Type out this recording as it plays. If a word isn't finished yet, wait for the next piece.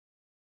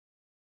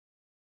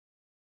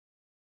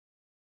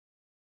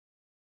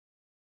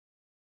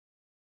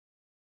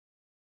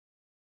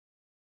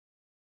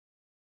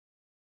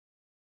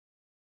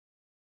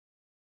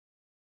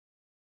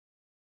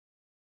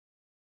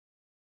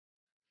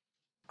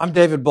I'm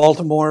David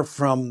Baltimore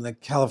from the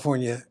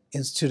California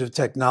Institute of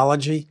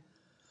Technology,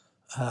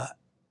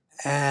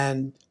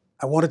 and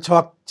I want to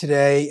talk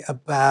today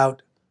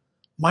about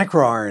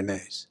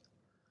microRNAs.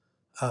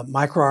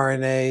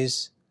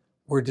 MicroRNAs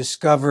were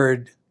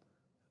discovered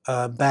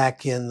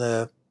back in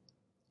the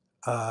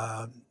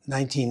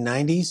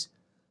 1990s,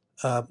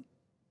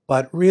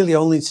 but really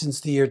only since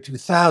the year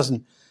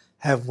 2000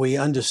 have we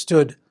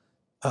understood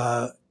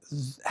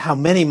how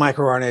many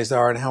microRNAs there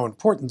are and how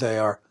important they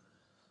are.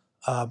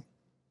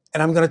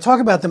 And I'm going to talk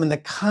about them in the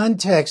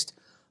context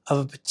of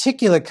a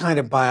particular kind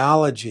of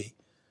biology,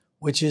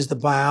 which is the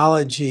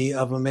biology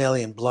of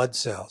mammalian blood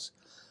cells,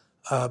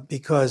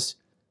 because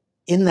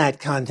in that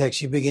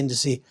context, you begin to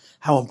see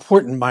how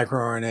important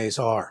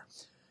microRNAs are.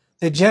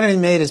 They're generally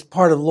made as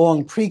part of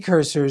long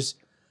precursors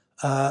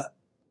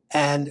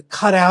and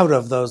cut out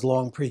of those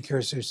long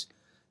precursors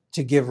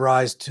to give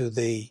rise to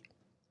the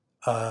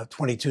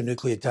 22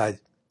 nucleotide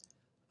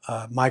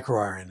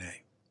microRNA.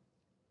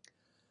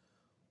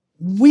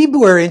 We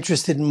were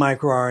interested in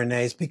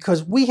microRNAs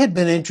because we had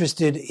been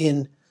interested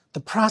in the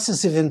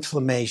process of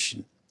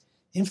inflammation.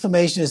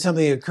 Inflammation is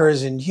something that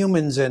occurs in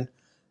humans and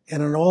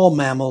in all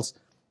mammals.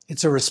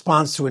 It's a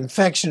response to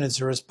infection. It's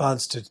a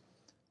response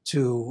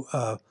to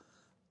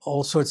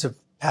all sorts of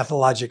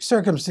pathologic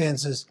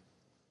circumstances.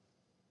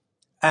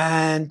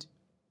 And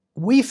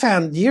we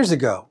found years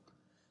ago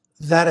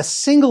that a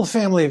single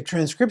family of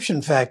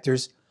transcription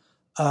factors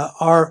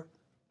are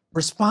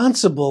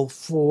responsible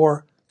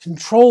for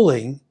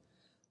controlling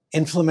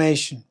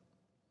inflammation,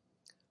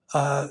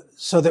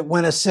 so that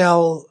when a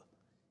cell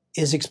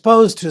is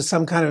exposed to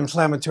some kind of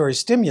inflammatory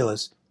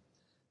stimulus,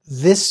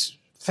 this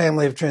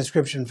family of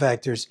transcription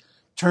factors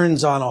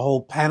turns on a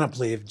whole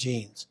panoply of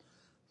genes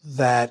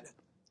that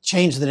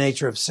change the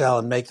nature of cell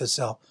and make the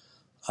cell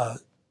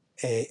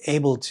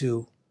able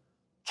to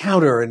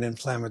counter an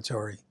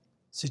inflammatory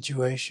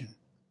situation.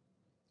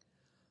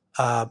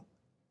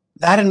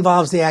 That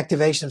involves the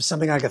activation of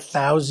something like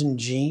 1,000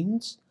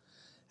 genes.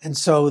 And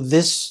so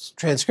this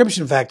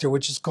transcription factor,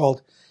 which is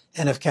called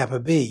NF-kappa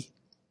B,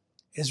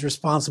 is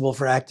responsible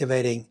for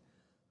activating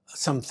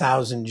some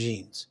 1,000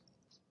 genes.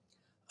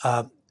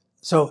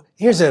 So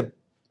here's an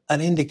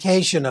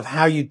indication of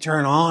how you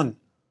turn on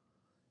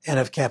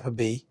NF-kappa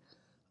B.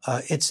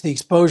 It's the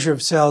exposure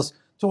of cells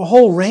to a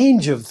whole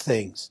range of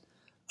things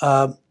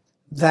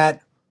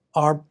that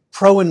are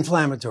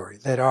pro-inflammatory,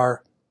 that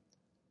are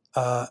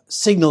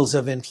signals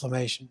of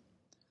inflammation.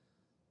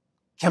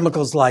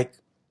 Chemicals like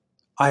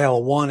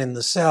IL-1 in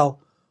the cell,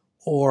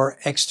 or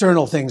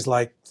external things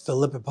like the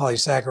lipid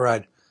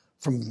polysaccharide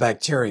from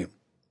bacterium.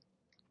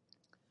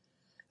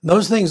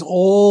 Those things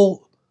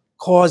all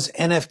cause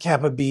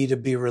NF-kappa B to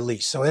be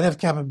released. So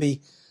NF-kappa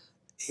B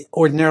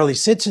ordinarily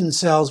sits in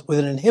cells with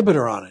an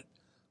inhibitor on it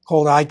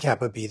called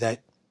I-kappa B,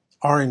 that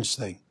orange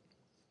thing.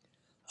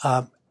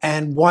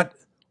 And what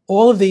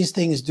all of these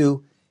things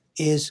do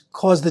is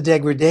cause the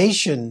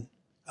degradation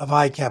of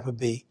I-kappa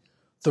B,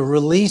 the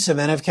release of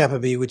NF-kappa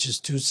B, which is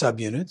 2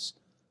 subunits.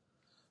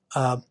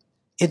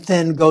 It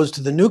then goes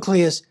to the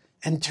nucleus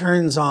and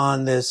turns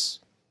on this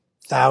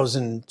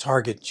 1,000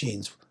 target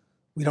genes.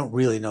 We don't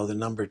really know the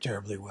number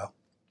terribly well.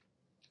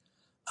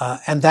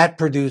 And that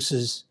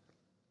produces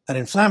an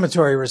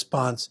inflammatory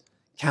response,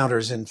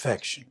 counters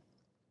infection.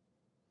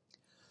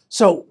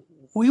 So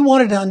we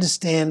wanted to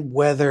understand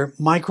whether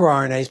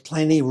microRNAs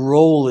play any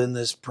role in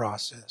this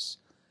process.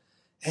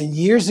 And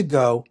years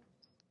ago,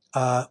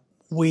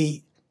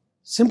 we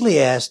simply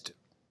asked,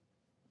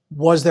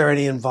 was there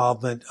any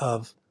involvement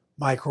of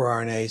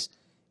microRNAs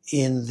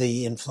in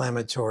the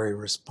inflammatory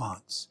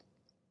response?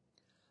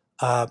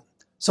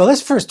 So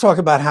let's first talk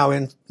about how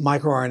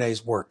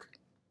microRNAs work.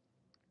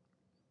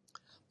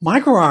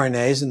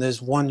 MicroRNAs, and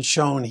there's one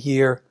shown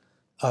here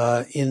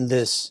in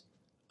this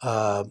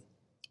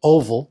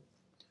oval,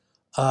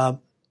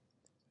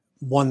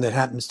 one that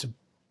happens to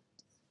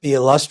be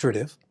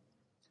illustrative.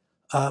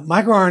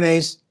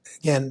 MicroRNAs,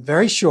 again,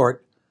 very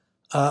short,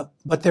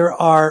 but there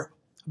are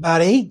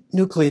about 8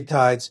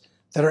 nucleotides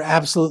that are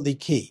absolutely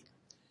key.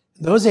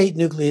 Those 8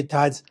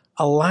 nucleotides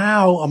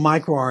allow a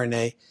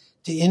microRNA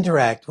to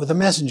interact with a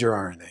messenger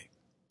RNA.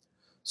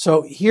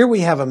 So here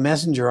we have a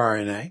messenger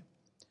RNA.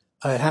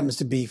 It happens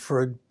to be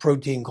for a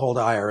protein called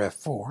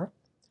IRF4.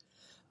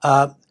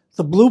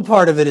 The blue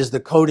part of it is the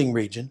coding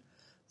region.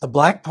 The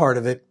black part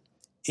of it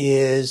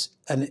is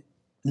a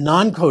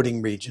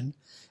non-coding region.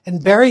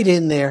 And buried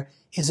in there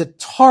is a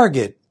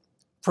target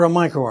for a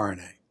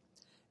microRNA.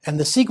 And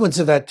the sequence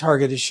of that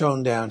target is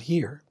shown down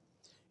here.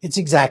 It's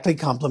exactly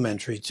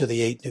complementary to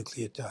the 8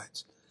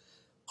 nucleotides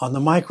on the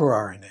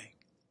microRNA.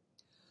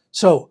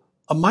 So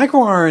a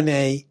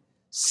microRNA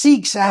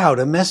seeks out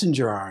a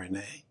messenger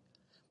RNA,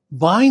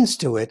 binds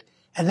to it,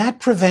 and that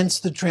prevents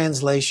the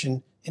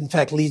translation, in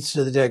fact leads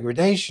to the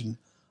degradation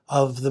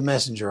of the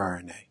messenger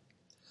RNA.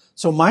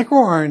 So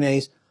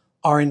microRNAs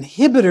are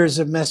inhibitors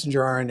of messenger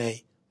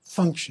RNA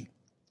function.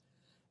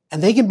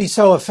 And they can be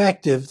so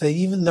effective that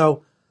even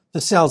though the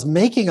cell's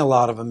making a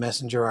lot of a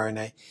messenger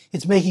RNA,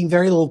 it's making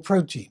very little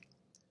protein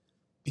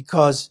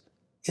because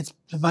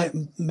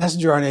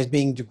messenger RNA is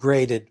being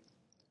degraded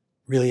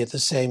really at the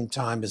same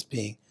time as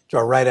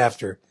or right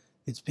after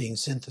it's being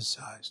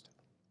synthesized.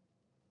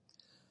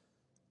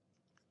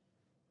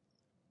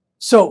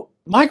 So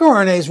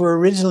microRNAs were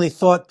originally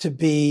thought to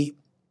be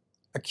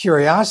a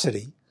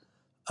curiosity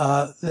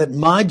that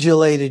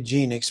modulated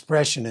gene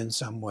expression in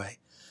some way.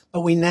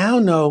 But we now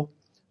know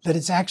that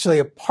it's actually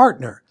a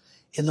partner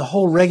in the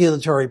whole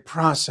regulatory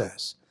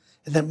process,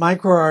 and that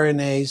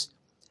microRNAs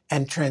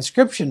and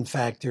transcription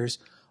factors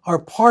are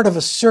part of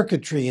a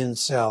circuitry in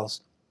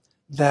cells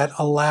that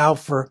allow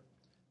for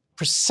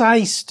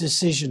precise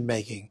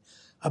decision-making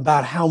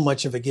about how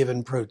much of a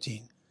given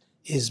protein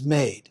is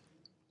made.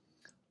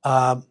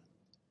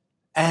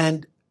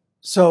 And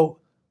so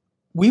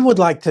we would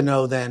like to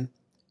know then,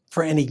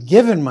 for any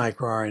given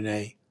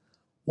microRNA,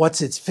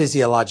 what's its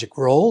physiologic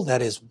role?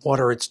 That is, what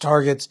are its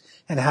targets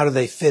and how do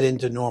they fit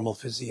into normal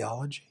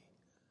physiology?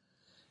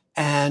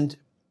 And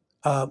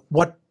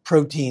what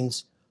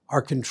proteins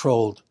are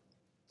controlled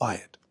by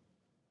it?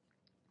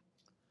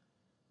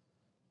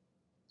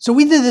 So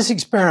we did this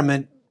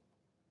experiment,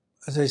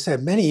 as I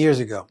said, many years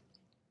ago,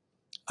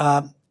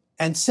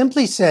 and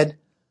simply said,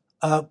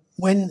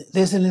 when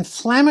there's an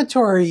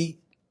inflammatory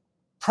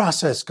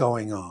process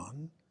going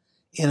on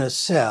in a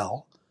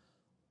cell,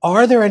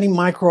 are there any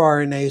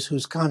microRNAs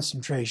whose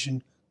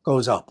concentration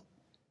goes up?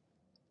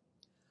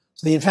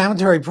 So the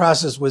inflammatory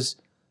process was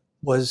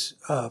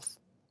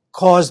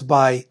caused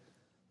by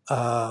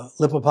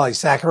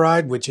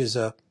lipopolysaccharide, which is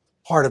a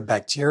part of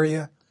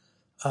bacteria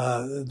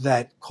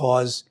that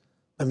cause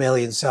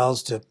mammalian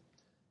cells to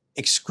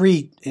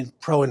excrete in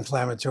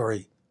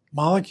pro-inflammatory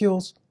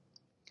molecules.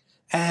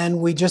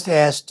 And we just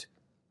asked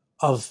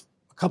of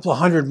a couple of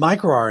hundred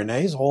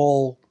microRNAs,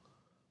 all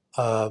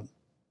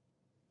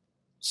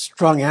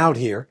strung out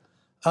here,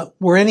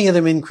 were any of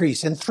them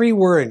increased? And 3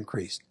 were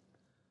increased.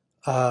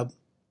 Those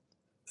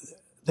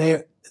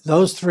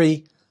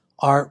 3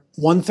 are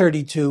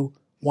 132,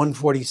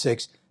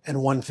 146,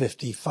 and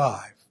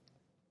 155.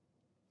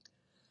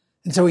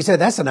 And so we said,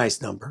 that's a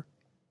nice number.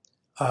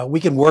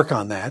 We can work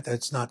on that.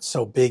 That's not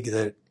so big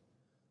that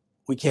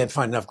we can't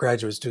find enough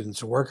graduate students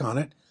to work on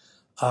it.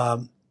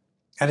 And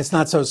it's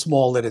not so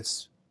small that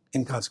it's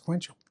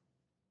inconsequential.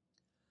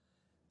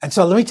 And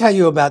so let me tell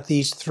you about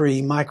these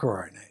 3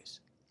 microRNAs.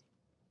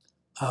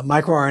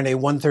 MicroRNA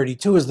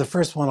 132 is the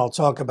first one I'll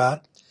talk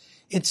about.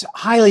 It's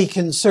highly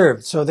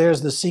conserved, so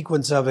there's the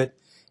sequence of it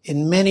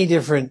in many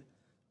different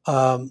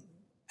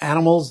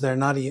animals. They're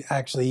not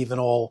actually even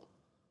all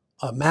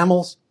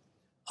mammals.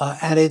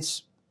 And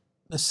it's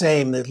the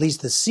same, at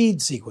least the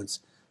seed sequence,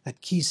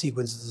 that key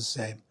sequence is the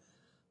same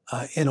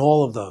in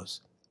all of those.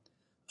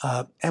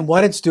 And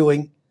what it's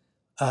doing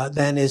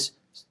then is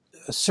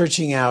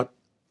searching out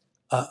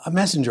a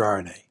messenger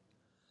RNA.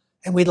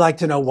 And we'd like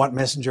to know what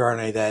messenger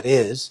RNA that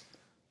is.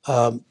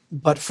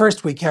 But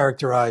first we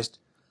characterized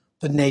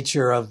the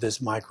nature of this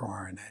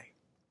microRNA.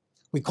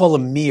 We call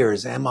them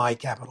MERS,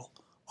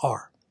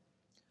 M-I-R.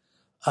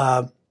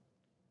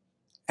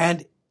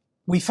 And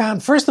we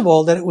found, first of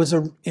all, that it was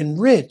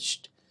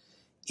enriched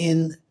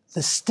in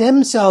the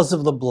stem cells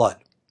of the blood.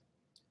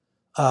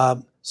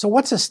 So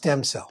what's a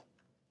stem cell?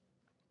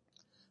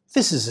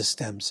 This is a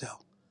stem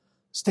cell.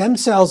 Stem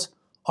cells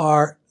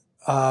are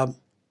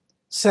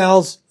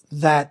cells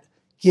that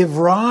give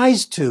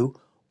rise to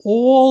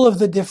all of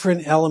the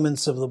different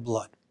elements of the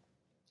blood.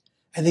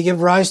 And they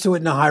give rise to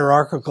it in a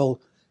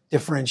hierarchical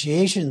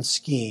differentiation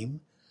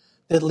scheme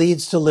that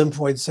leads to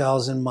lymphoid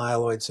cells and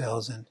myeloid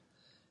cells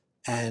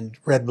and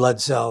red blood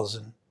cells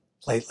and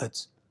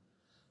platelets.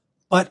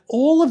 But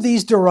all of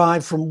these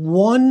derive from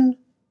one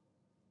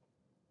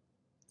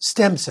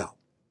stem cell.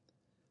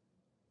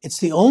 It's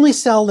the only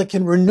cell that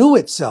can renew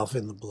itself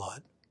in the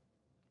blood.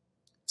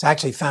 It's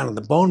actually found in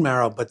the bone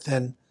marrow, but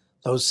then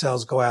those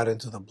cells go out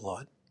into the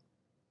blood.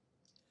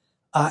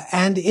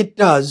 And it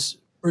does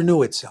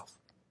renew itself.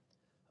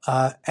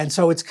 And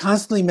so it's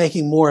constantly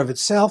making more of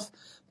itself,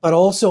 but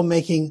also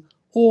making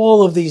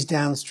all of these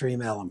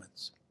downstream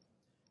elements.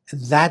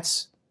 And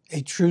that's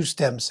a true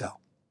stem cell,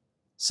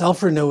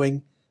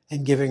 self-renewing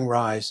and giving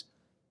rise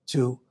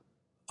to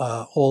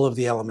all of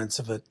the elements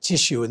of a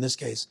tissue, in this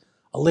case,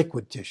 a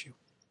liquid tissue.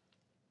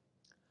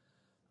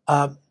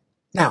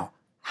 Now,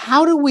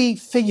 how do we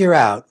figure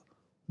out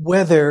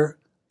whether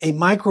a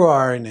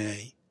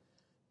microRNA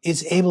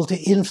is able to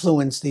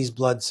influence these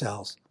blood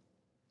cells?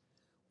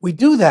 We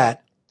do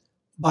that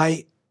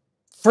by,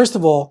 first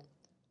of all,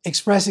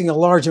 expressing a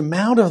large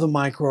amount of the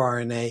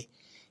microRNA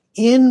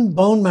in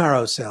bone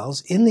marrow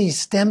cells, in these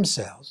stem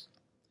cells,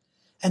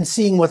 and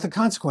seeing what the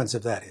consequence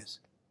of that is.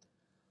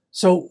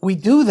 So we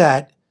do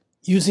that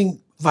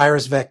using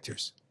virus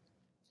vectors.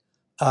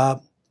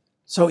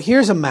 So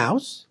here's a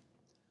mouse.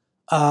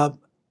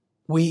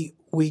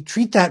 We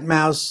treat that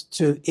mouse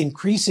to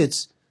increase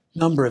its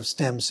number of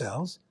stem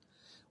cells.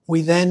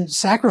 We then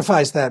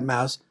sacrifice that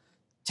mouse,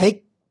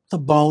 take the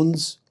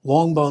bones,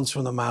 long bones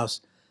from the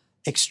mouse,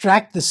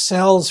 extract the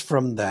cells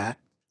from that,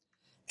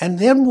 and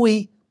then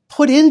we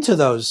put into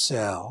those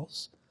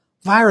cells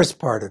virus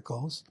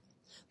particles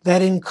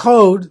that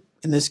encode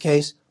in this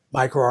case,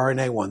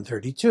 microRNA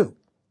 132.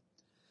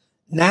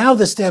 Now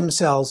the stem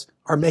cells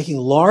are making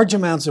large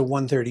amounts of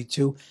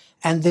 132,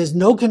 and there's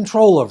no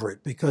control over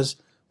it because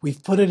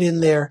we've put it in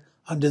there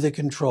under the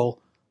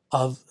control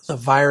of the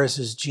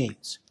virus's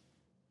genes.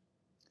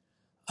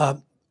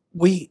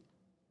 We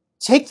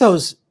take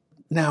those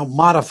now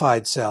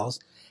modified cells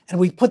and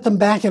we put them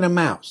back in a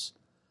mouse.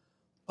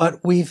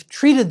 But we've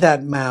treated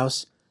that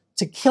mouse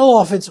to kill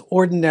off its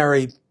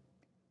ordinary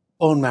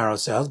bone marrow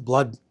cells,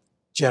 blood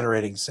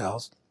generating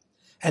cells.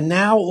 And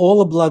now all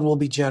the blood will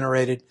be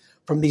generated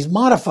from these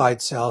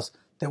modified cells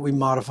that we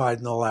modified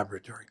in the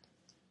laboratory.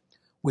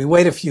 We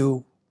wait a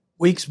few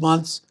weeks,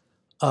 months,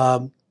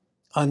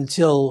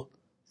 until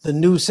the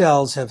new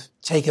cells have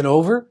taken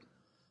over,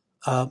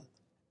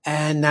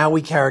 and now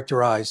we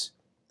characterize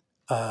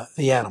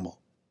the animal.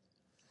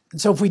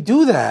 And so if we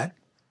do that,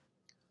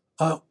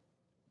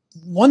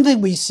 one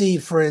thing we see,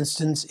 for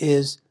instance,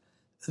 is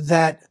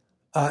that,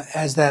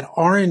 as that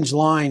orange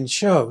line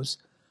shows,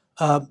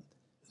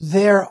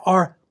 there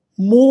are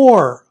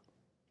more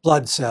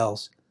blood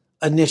cells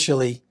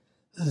initially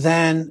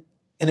than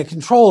in a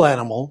control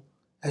animal,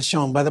 as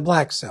shown by the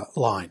black cell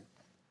line.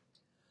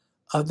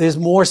 There's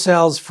more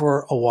cells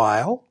for a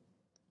while,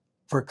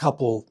 for a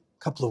couple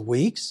of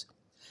weeks,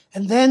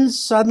 and then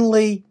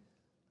suddenly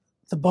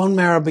the bone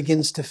marrow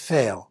begins to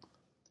fail.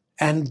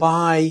 And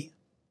by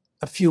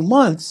a few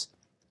months,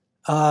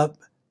 there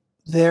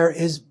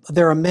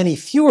are many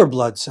fewer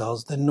blood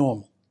cells than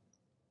normal.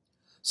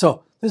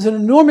 So there's an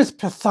enormous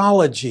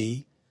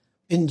pathology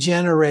been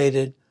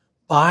generated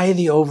by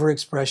the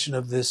overexpression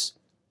of this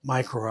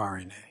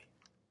microRNA.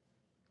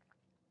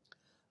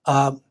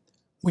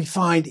 We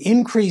find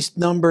increased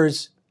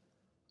numbers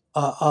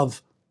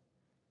of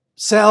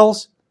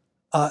cells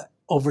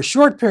over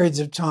short periods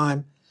of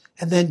time,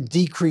 and then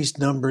decreased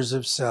numbers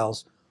of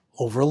cells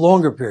over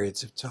longer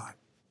periods of time.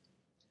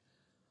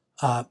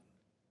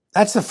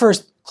 That's the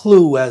first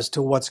clue as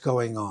to what's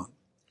going on.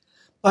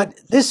 But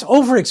this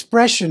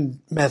overexpression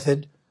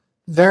method,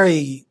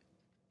 very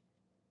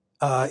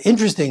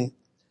interesting,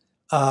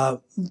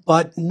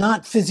 but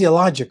not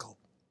physiological.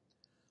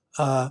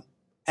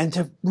 And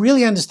to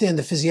really understand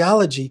the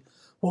physiology,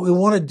 what we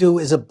want to do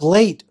is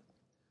ablate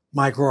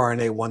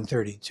microRNA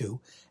 132.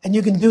 And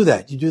you can do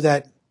that. You do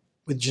that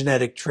with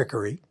genetic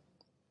trickery.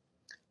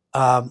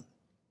 And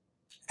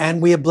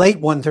we ablate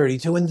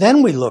 132, and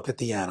then we look at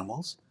the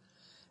animals.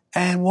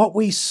 And what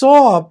we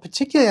saw,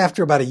 particularly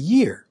after about a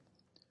year,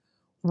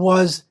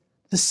 was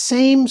the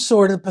same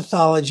sort of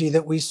pathology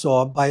that we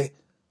saw by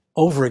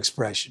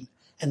overexpression.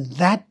 And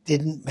that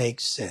didn't make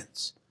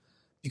sense,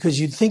 because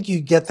you'd think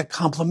you'd get the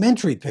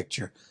complementary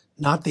picture,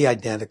 not the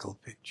identical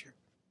picture.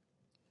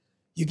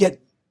 You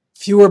get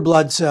fewer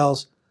blood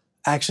cells.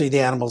 Actually, the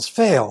animals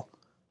fail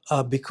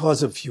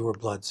because of fewer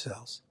blood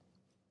cells.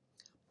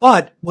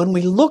 But when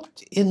we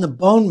looked in the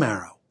bone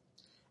marrow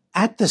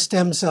at the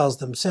stem cells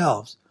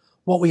themselves,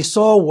 what we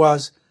saw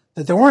was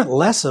that there weren't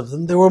less of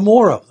them, there were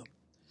more of them.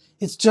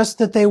 It's just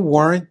that they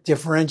weren't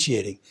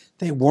differentiating.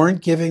 They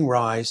weren't giving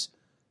rise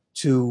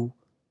to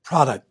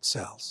product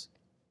cells.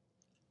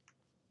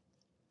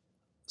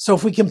 So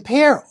if we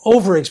compare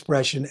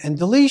overexpression and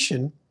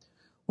deletion,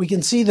 we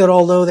can see that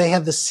although they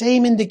have the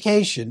same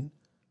indication,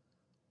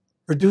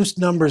 reduced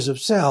numbers of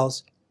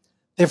cells,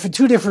 they're for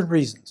two different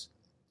reasons.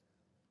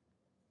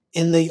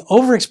 In the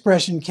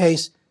overexpression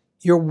case,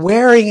 you're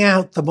wearing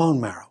out the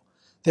bone marrow.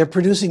 They're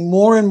producing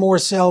more and more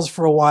cells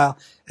for a while,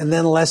 and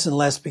then less and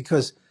less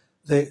because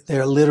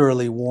they're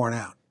literally worn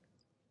out.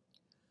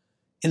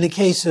 In the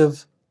case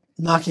of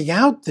knocking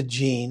out the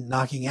gene,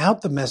 knocking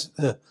out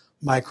the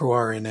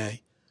microRNA,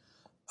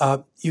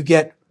 you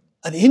get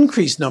an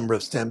increased number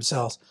of stem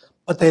cells,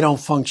 but they don't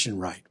function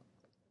right.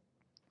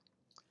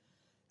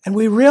 And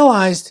we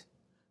realized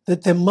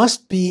that there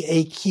must be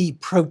a key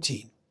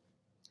protein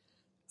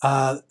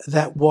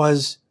that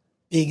was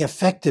being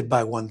affected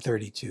by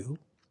 132.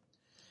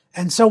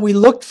 And so we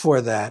looked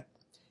for that,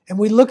 and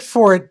we looked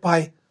for it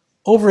by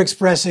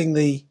overexpressing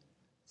the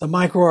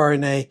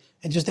microRNA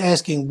and just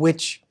asking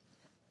which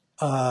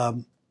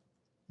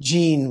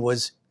gene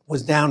was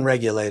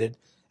downregulated.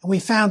 And we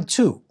found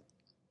two.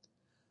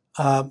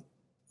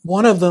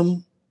 One of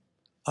them,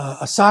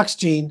 a SOX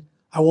gene,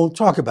 I won't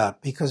talk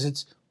about because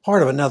it's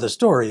part of another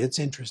story. It's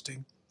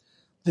interesting.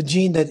 The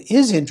gene that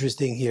is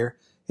interesting here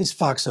is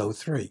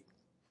FOXO3.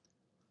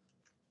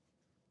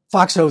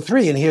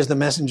 FOXO3, and here's the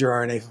messenger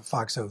RNA for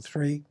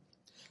FOXO3,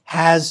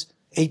 has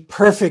a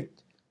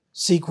perfect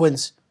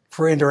sequence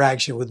for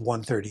interaction with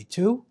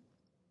 132.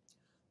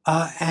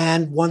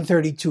 And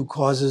 132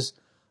 causes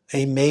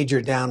a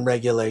major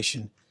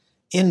downregulation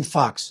in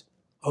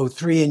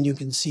FOXO3, and you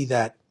can see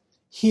that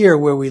here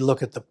where we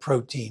look at the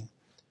protein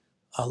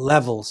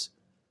levels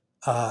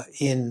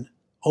in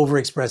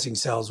overexpressing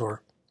cells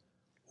or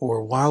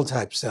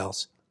wild-type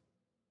cells.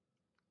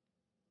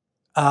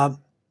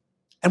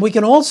 And we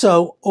can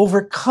also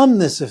overcome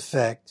this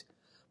effect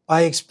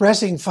by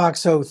expressing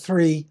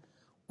FOXO3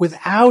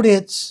 without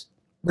its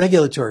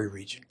regulatory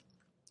region.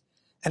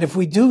 And if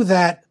we do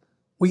that,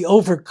 we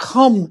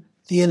overcome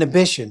the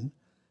inhibition.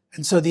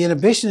 And so the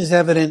inhibition is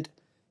evident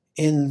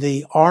in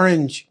the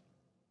orange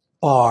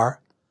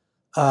bar,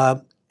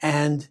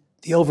 and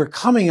the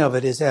overcoming of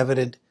it is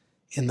evident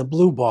in the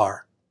blue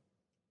bar.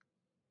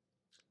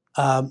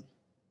 And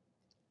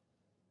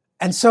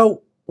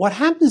so what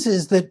happens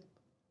is that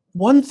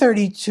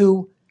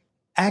 132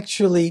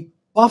 actually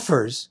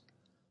buffers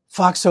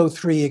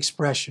FOXO3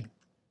 expression.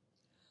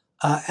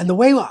 And the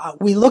way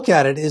we look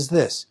at it is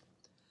this,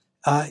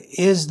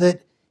 is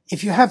that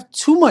if you have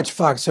too much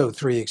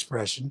FOXO3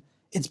 expression,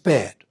 it's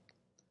bad.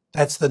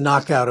 That's the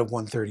knockout of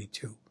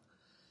 132.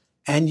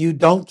 And you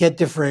don't get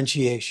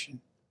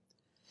differentiation.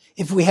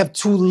 If we have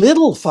too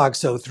little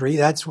FOXO3,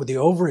 that's with the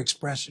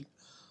overexpression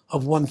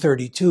of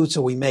 132,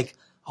 so we make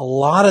a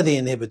lot of the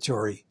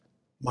inhibitory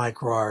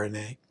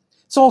microRNA.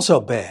 It's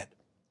also bad.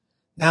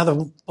 Now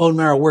the bone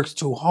marrow works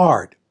too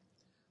hard.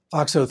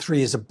 FOXO3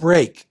 is a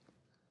brake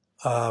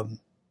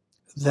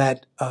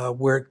that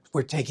we're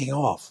taking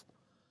off.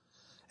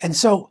 And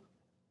so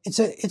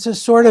it's a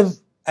sort of,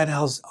 and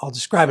I'll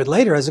describe it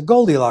later as a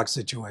Goldilocks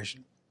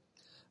situation.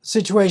 A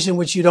situation in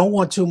which you don't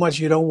want too much,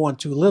 you don't want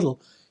too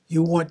little,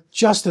 you want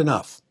just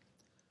enough.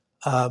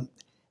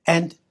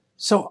 And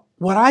so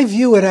what I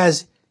view it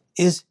as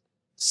is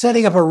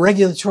setting up a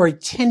regulatory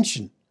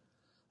tension,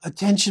 a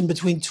tension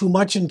between too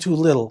much and too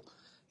little,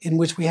 in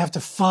which we have to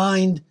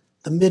find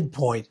the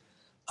midpoint.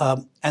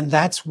 And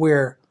that's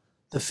where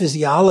the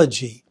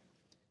physiology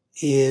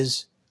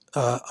is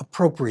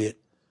appropriate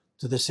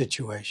to the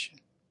situation.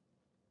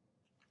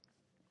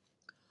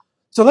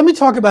 So let me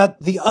talk about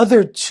the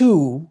other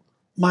two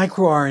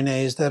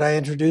microRNAs that I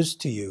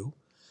introduced to you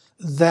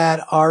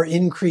that are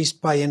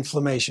increased by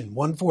inflammation,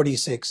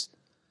 146,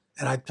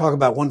 and I talk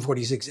about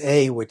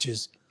 146A, which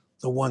is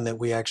the one that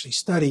we actually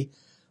study,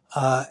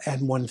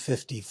 and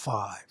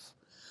 155.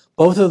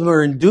 Both of them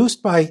are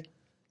induced by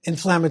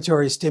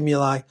inflammatory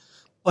stimuli,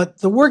 but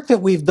the work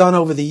that we've done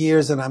over the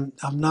years, and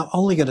I'm not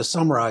only going to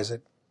summarize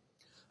it,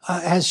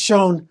 has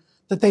shown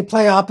that they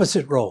play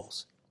opposite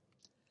roles.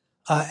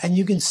 And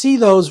you can see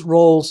those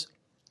roles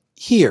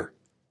here.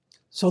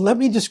 So let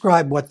me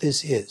describe what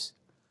this is.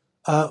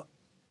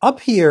 Up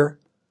here,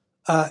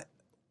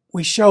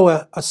 we show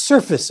a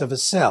surface of a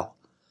cell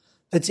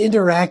that's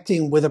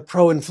interacting with a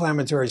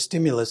pro-inflammatory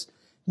stimulus,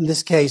 in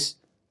this case,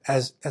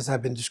 as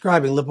I've been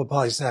describing,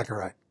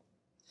 lipopolysaccharide.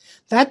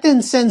 That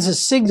then sends a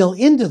signal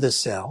into the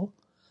cell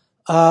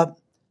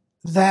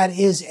that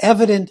is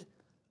evident,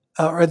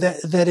 or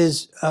that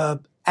is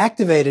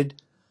activated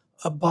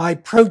by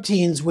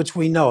proteins which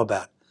we know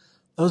about.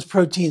 Those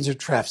proteins are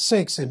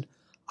TREF6 and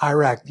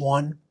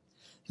IRAK1.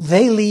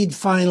 They lead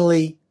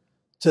finally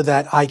to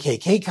that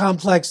IKK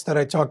complex that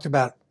I talked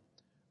about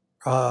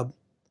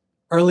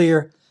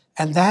earlier,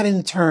 and that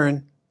in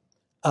turn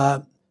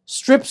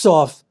strips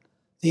off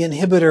the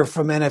inhibitor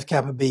from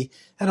NF-kappa B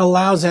and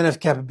allows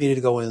NF-kappa B to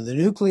go into the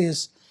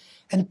nucleus.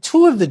 And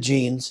two of the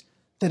genes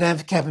that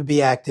NF-kappa B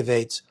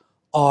activates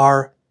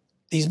are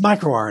these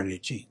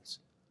microRNA genes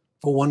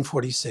for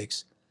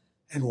 146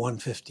 and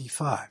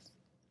 155.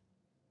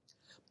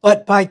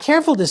 But by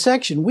careful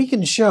dissection, we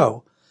can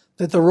show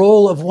that the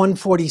role of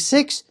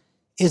 146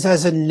 is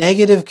as a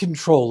negative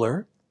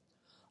controller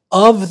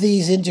of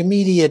these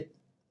intermediate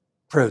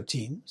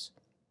proteins.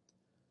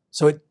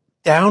 So it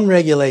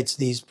downregulates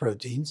these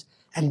proteins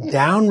and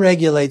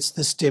downregulates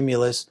the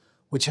stimulus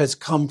which has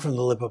come from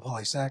the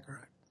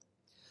lipopolysaccharide.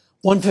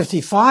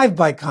 155,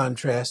 by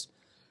contrast,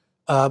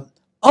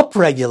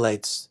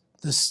 upregulates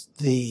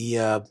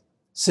the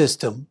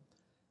system,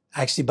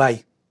 actually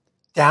by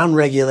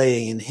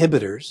downregulating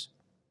inhibitors.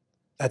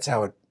 That's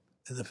how it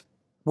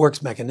works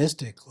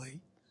mechanistically.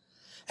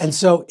 And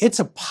so it's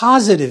a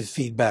positive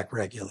feedback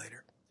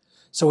regulator.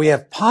 So we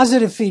have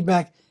positive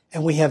feedback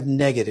and we have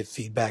negative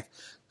feedback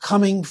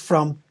coming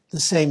from the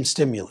same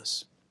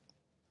stimulus.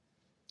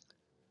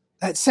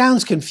 That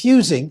sounds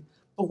confusing,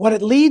 but what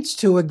it leads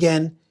to,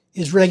 again,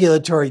 is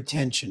regulatory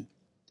tension.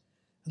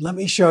 And let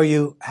me show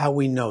you how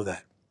we know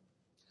that.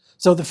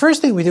 So the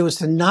first thing we do is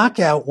to knock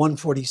out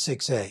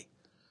 146A.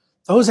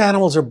 Those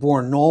animals are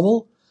born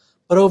normal,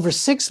 but over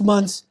 6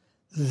 months,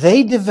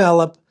 they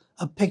develop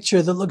a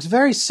picture that looks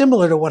very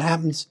similar to what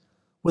happens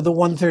with the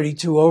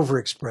 132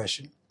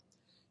 overexpression.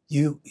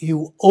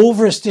 You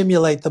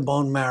overstimulate the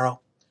bone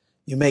marrow,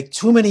 you make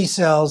too many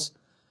cells,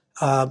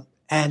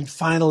 and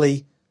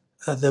finally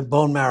the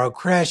bone marrow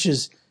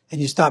crashes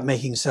and you stop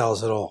making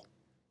cells at all.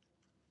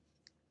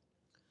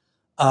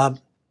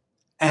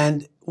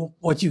 And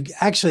what you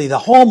actually, the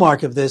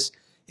hallmark of this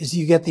is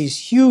you get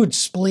these huge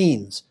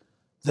spleens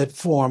that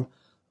form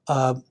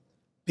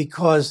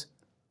because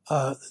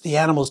the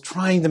animal's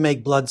trying to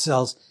make blood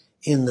cells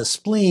in the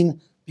spleen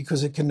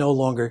because it can no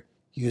longer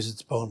use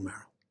its bone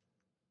marrow.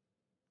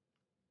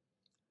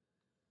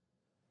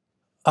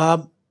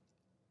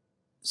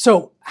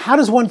 So how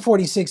does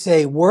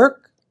 146A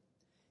work?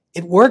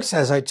 It works,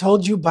 as I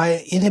told you,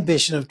 by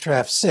inhibition of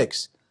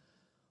TREF6.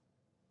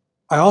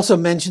 I also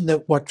mentioned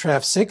that what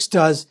TREF6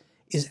 does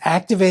is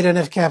activate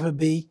NF-kappa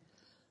B.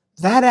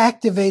 That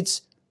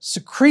activates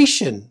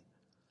secretion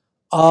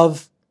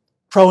of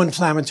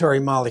pro-inflammatory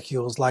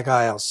molecules like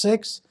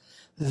IL-6.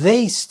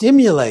 They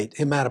stimulate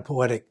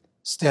hematopoietic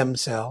stem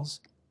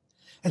cells.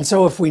 And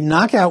so if we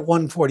knock out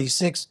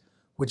 146,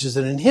 which is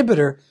an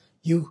inhibitor,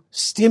 you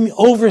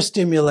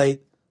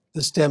overstimulate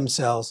the stem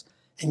cells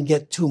and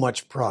get too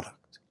much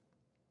product.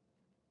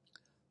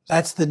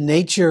 That's the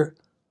nature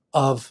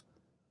of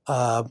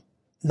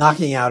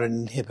knocking out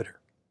an inhibitor.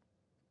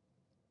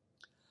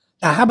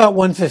 Now, how about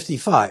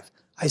 155?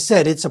 I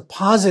said it's a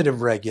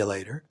positive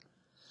regulator.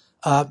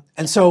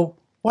 And so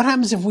what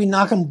happens if we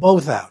knock them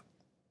both out?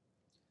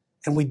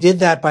 And we did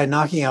that by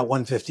knocking out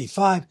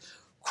 155,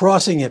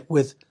 crossing it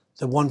with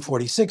the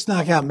 146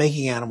 knockout,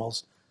 making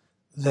animals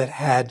that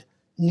had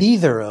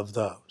neither of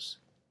those.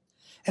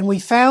 And we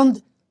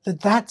found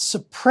that that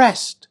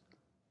suppressed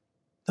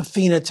the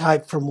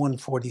phenotype from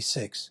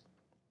 146.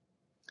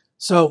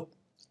 So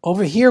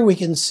over here we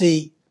can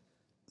see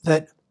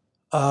that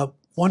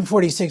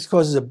 146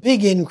 causes a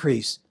big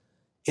increase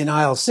in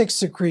IL-6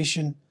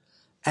 secretion,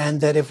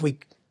 and that if we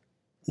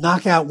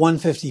knock out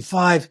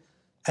 155,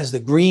 as the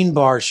green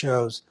bar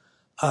shows,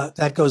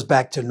 that goes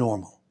back to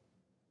normal.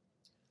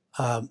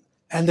 And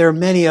there are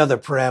many other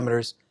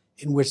parameters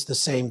in which the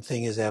same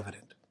thing is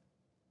evident.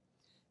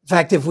 In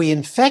fact, if we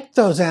infect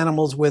those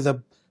animals with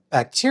a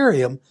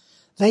bacterium,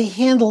 they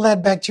handle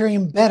that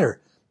bacterium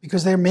better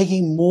because they're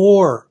making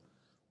more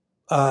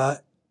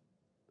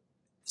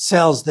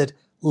cells that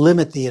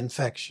limit the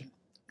infection,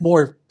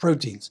 more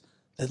proteins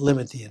that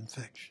limit the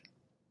infection.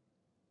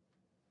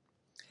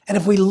 And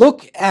if we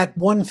look at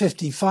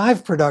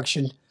 155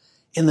 production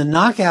in the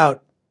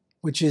knockout,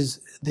 which is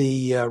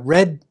the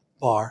red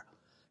bar,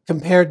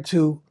 compared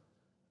to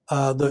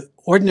the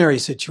ordinary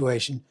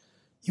situation,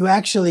 you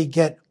actually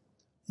get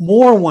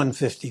more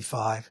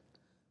 155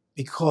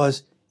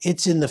 because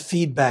it's in the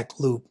feedback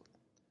loop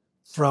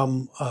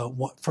from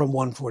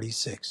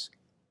 146.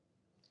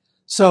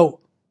 So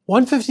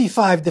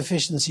 155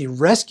 deficiency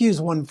rescues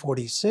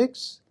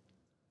 146.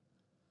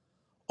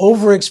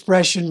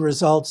 Overexpression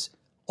results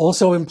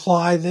also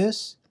imply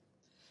this,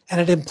 and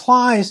it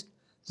implies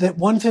that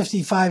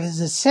 155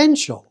 is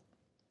essential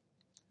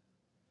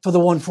for the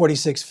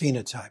 146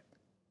 phenotype.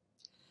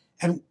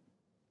 And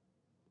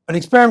an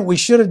experiment we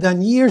should have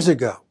done years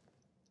ago,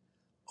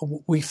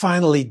 we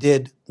finally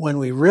did when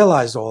we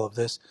realized all of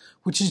this,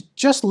 which is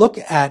just look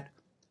at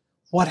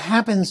what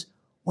happens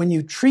when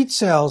you treat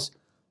cells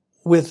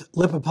with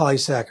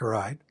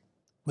lipopolysaccharide,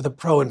 with a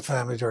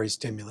pro-inflammatory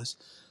stimulus,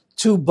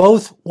 to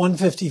both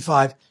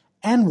 155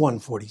 and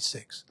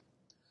 146.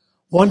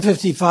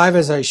 155,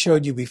 as I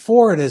showed you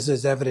before, and as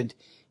is evident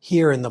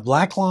here in the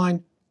black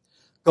line,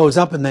 goes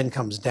up and then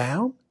comes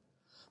down.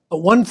 But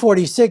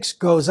 146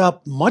 goes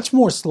up much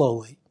more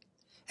slowly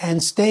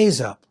and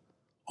stays up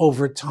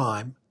over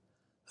time,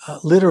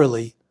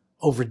 literally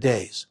over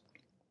days.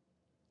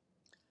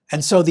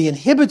 And so the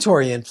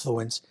inhibitory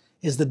influence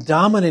is the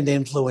dominant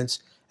influence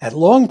at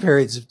long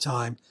periods of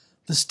time.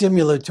 The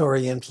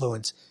stimulatory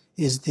influence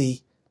is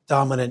the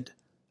dominant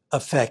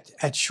effect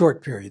at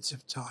short periods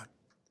of time.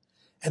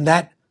 And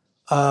that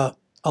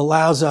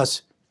allows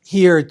us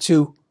here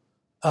to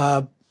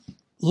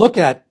look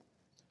at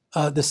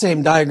the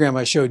same diagram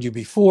I showed you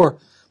before,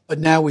 but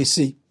now we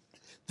see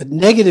that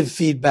negative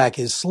feedback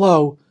is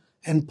slow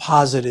and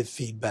positive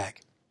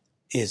feedback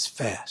is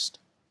fast.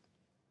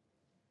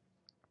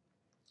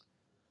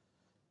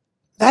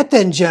 That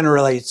then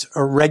generates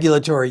a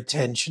regulatory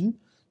tension,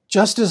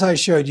 just as I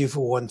showed you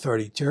for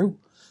 132,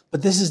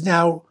 but this is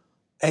now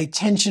a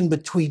tension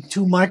between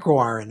two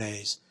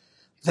microRNAs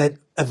that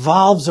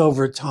evolves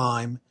over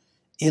time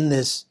in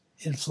this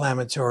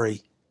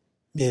inflammatory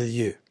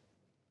milieu.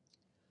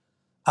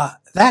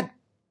 That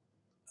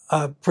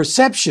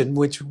perception,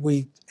 which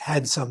we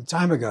had some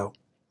time ago,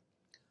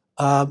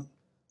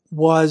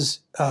 was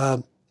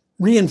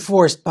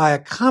reinforced by a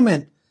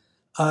comment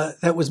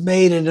that was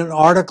made in an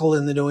article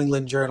in the New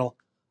England Journal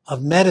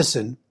of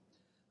Medicine.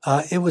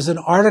 It was an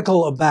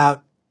article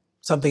about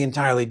something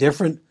entirely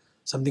different,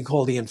 something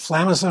called the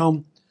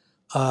inflammasome,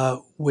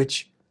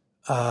 which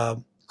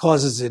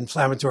causes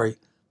inflammatory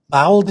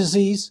bowel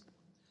disease.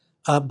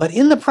 But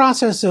in the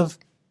process of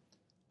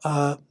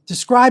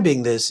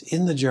describing this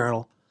in the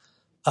journal,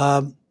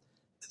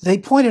 they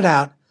pointed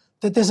out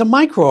that there's a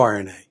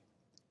microRNA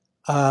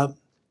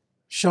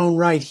shown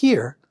right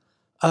here,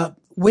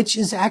 which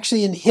is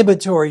actually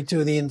inhibitory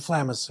to the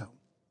inflammasome.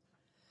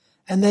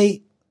 And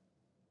they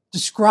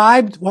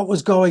described what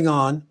was going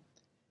on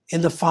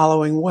in the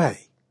following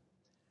way.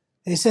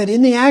 They said,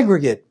 in the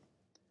aggregate,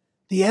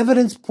 the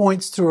evidence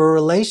points to a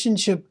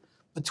relationship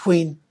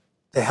between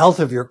the health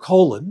of your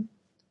colon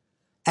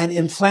and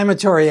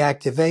inflammatory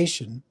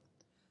activation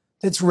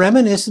that's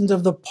reminiscent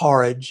of the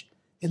porridge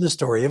in the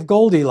story of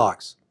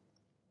Goldilocks.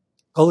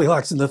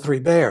 Goldilocks and the Three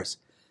Bears.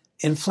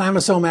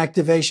 Inflammasome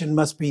activation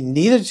must be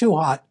neither too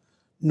hot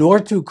nor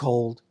too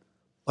cold,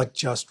 but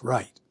just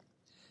right.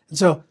 And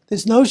so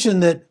this notion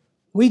that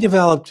we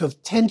developed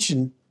of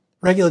tension,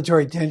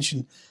 regulatory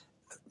tension,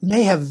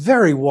 may have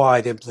very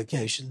wide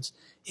implications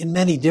in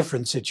many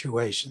different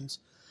situations.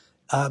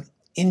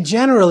 In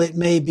general, it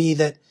may be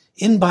that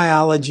in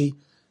biology,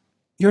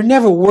 you're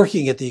never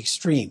working at the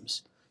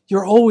extremes.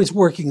 You're always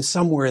working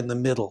somewhere in the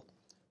middle,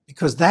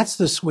 because that's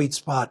the sweet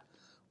spot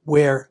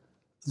where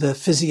the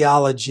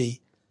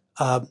physiology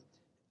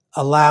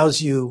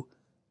allows you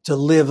to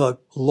live a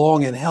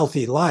long and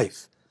healthy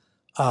life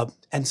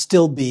and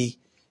still be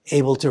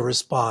able to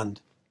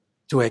respond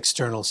to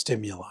external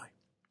stimuli.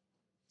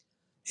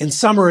 In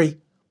summary,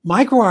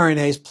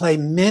 microRNAs play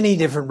many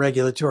different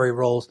regulatory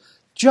roles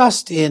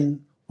just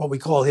in what we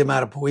call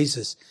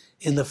hematopoiesis,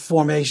 in the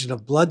formation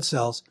of blood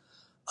cells,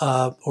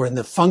 or in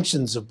the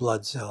functions of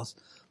blood cells,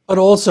 but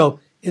also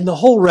in the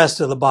whole rest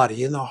of the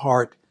body, in the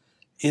heart,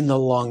 in the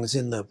lungs,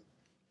 in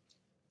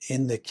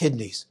the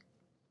kidneys.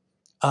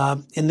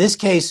 In this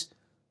case,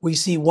 we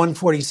see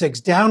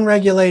 146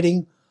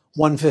 down-regulating,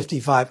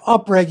 155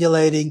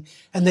 up-regulating,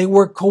 and they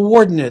work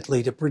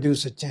coordinately to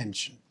produce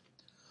attention.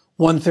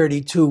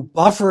 132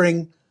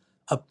 buffering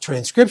a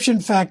transcription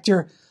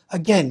factor,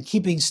 again,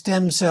 keeping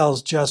stem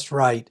cells just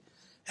right.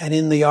 And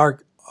in the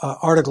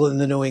article in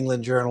the New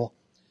England Journal,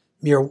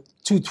 Mir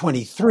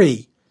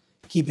 223,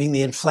 keeping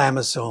the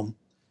inflammasome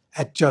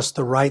at just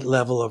the right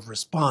level of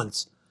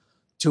response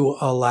to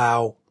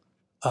allow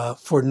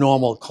for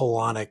normal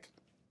colonic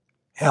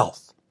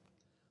health.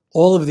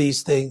 All of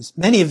these things,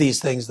 many of these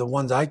things, the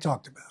ones I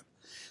talked about,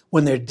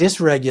 when they're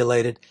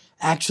dysregulated,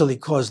 actually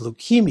cause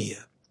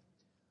leukemia,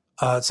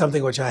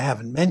 something which I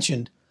haven't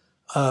mentioned,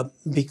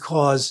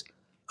 because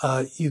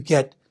you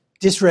get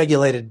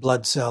dysregulated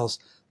blood cells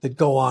that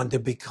go on to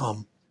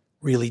become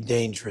really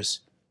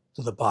dangerous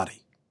to the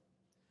body.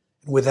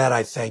 And with that,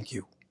 I thank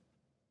you.